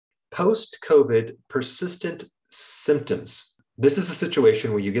Post-COVID persistent symptoms. This is a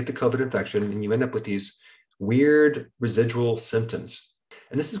situation where you get the COVID infection and you end up with these weird residual symptoms.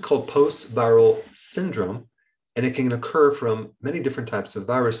 And this is called post-viral syndrome, and it can occur from many different types of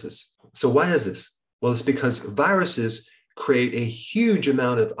viruses. So why is this? Well, it's because viruses create a huge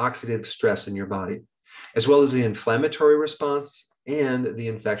amount of oxidative stress in your body, as well as the inflammatory response and the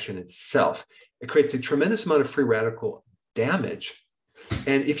infection itself. It creates a tremendous amount of free radical damage.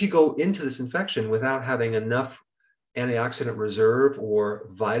 And if you go into this infection without having enough antioxidant reserve or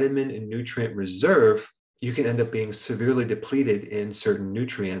vitamin and nutrient reserve, you can end up being severely depleted in certain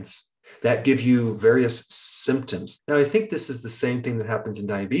nutrients that give you various symptoms. Now, I think this is the same thing that happens in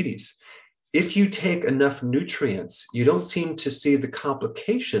diabetes. If you take enough nutrients, you don't seem to see the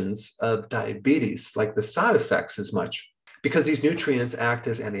complications of diabetes, like the side effects as much, because these nutrients act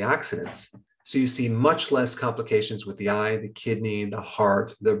as antioxidants. So you see much less complications with the eye, the kidney, the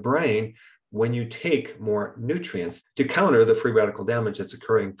heart, the brain, when you take more nutrients to counter the free radical damage that's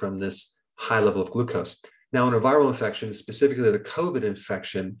occurring from this high level of glucose. Now, in a viral infection, specifically the COVID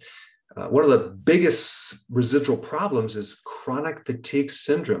infection, one of the biggest residual problems is chronic fatigue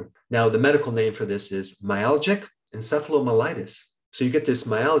syndrome. Now, the medical name for this is myalgic encephalomyelitis. So you get this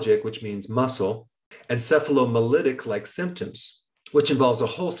myalgic, which means muscle, encephalomyelitic-like symptoms, which involves a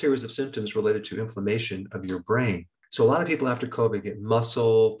whole series of symptoms related to inflammation of your brain. So a lot of people after COVID get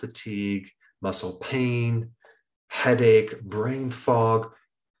muscle fatigue, muscle pain, headache, brain fog,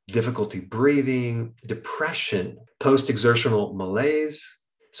 difficulty breathing, depression, post-exertional malaise.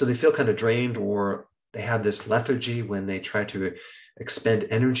 So they feel kind of drained, or they have this lethargy when they try to expend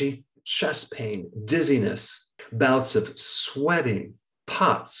energy, chest pain, dizziness, bouts of sweating,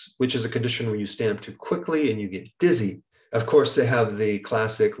 POTS, which is a condition where you stand up too quickly and you get dizzy. Of course, they have the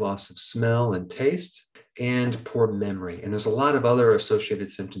classic loss of smell and taste and poor memory. And there's a lot of other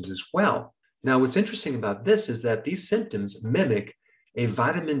associated symptoms as well. Now, what's interesting about this is that these symptoms mimic a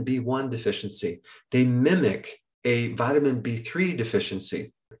vitamin B1 deficiency. They mimic a vitamin B3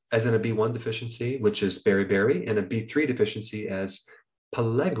 deficiency, as in a B1 deficiency, which is beriberi, and a B3 deficiency as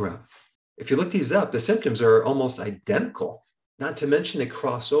pellagra. If you look these up, the symptoms are almost identical, not to mention they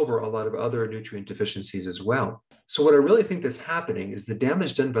cross over a lot of other nutrient deficiencies as well. So what I really think that's happening is the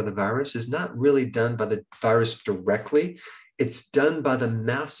damage done by the virus is not really done by the virus directly. It's done by the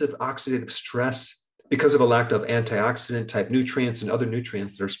massive oxidative stress because of a lack of antioxidant type nutrients and other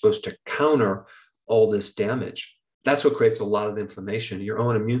nutrients that are supposed to counter all this damage. That's what creates a lot of inflammation, your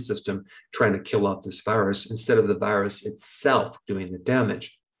own immune system trying to kill off this virus instead of the virus itself doing the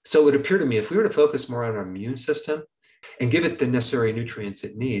damage. So it would appear to me if we were to focus more on our immune system and give it the necessary nutrients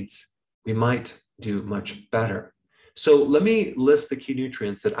it needs, we might do much better. So let me list the key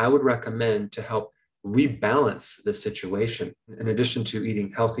nutrients that I would recommend to help rebalance the situation, in addition to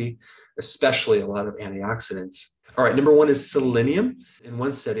eating healthy, especially a lot of antioxidants. All right, number one is selenium. In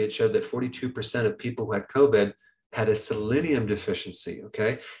one study, it showed that 42% of people who had COVID had a selenium deficiency,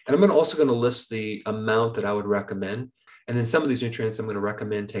 okay? And I'm also going to list the amount that I would recommend. And then some of these nutrients I'm going to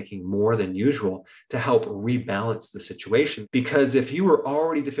recommend taking more than usual to help rebalance the situation. Because if you were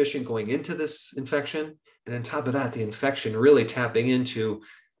already deficient going into this infection, and on top of that, the infection really tapping into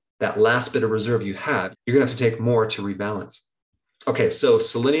that last bit of reserve you had, you're going to have to take more to rebalance. Okay, so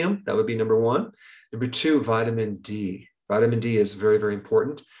selenium, that would be number one. Number two, vitamin D. Vitamin D is very, very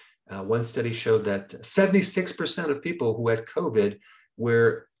important. One study showed that 76% of people who had COVID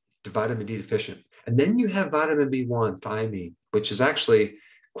were vitamin D deficient. And then you have vitamin B1, thiamine, which is actually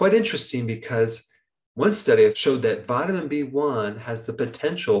quite interesting because one study showed that vitamin B1 has the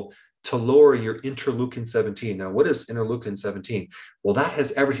potential to lower your interleukin 17. Now, what is interleukin 17? Well, that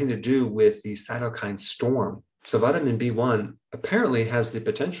has everything to do with the cytokine storm. So vitamin B1 apparently has the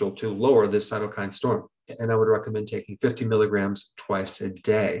potential to lower this cytokine storm. And I would recommend taking 50 milligrams twice a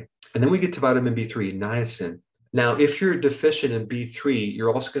day. And then we get to vitamin B3, niacin. Now, if you're deficient in B3,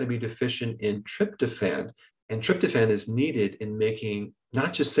 you're also going to be deficient in tryptophan. And tryptophan is needed in making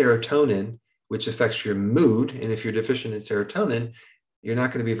not just serotonin, which affects your mood. And if you're deficient in serotonin, you're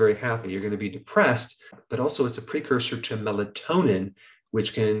not going to be very happy. You're going to be depressed, but also it's a precursor to melatonin,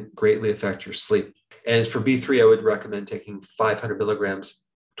 which can greatly affect your sleep. And for B3, I would recommend taking 500 milligrams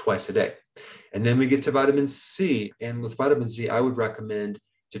twice a day. And then we get to vitamin C. And with vitamin C, I would recommend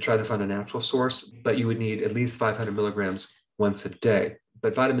to try to find a natural source, but you would need at least 500 milligrams once a day.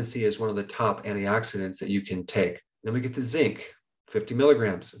 But vitamin C is one of the top antioxidants that you can take. Then we get to zinc, 50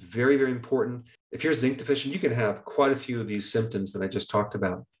 milligrams, very, very important. If you're zinc deficient, you can have quite a few of these symptoms that I just talked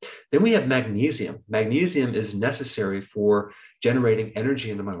about. Then we have magnesium. Magnesium is necessary for generating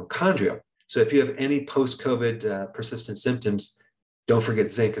energy in the mitochondria. So if you have any post-COVID persistent symptoms, Don't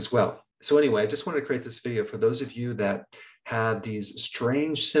forget zinc as well. So anyway, I just wanted to create this video for those of you that have these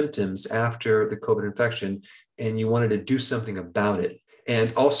strange symptoms after the COVID infection and you wanted to do something about it.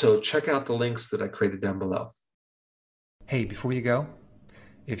 And also check out the links that I created down below. Hey, before you go,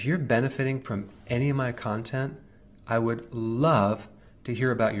 if you're benefiting from any of my content, I would love to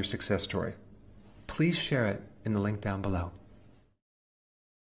hear about your success story. Please share it in the link down below.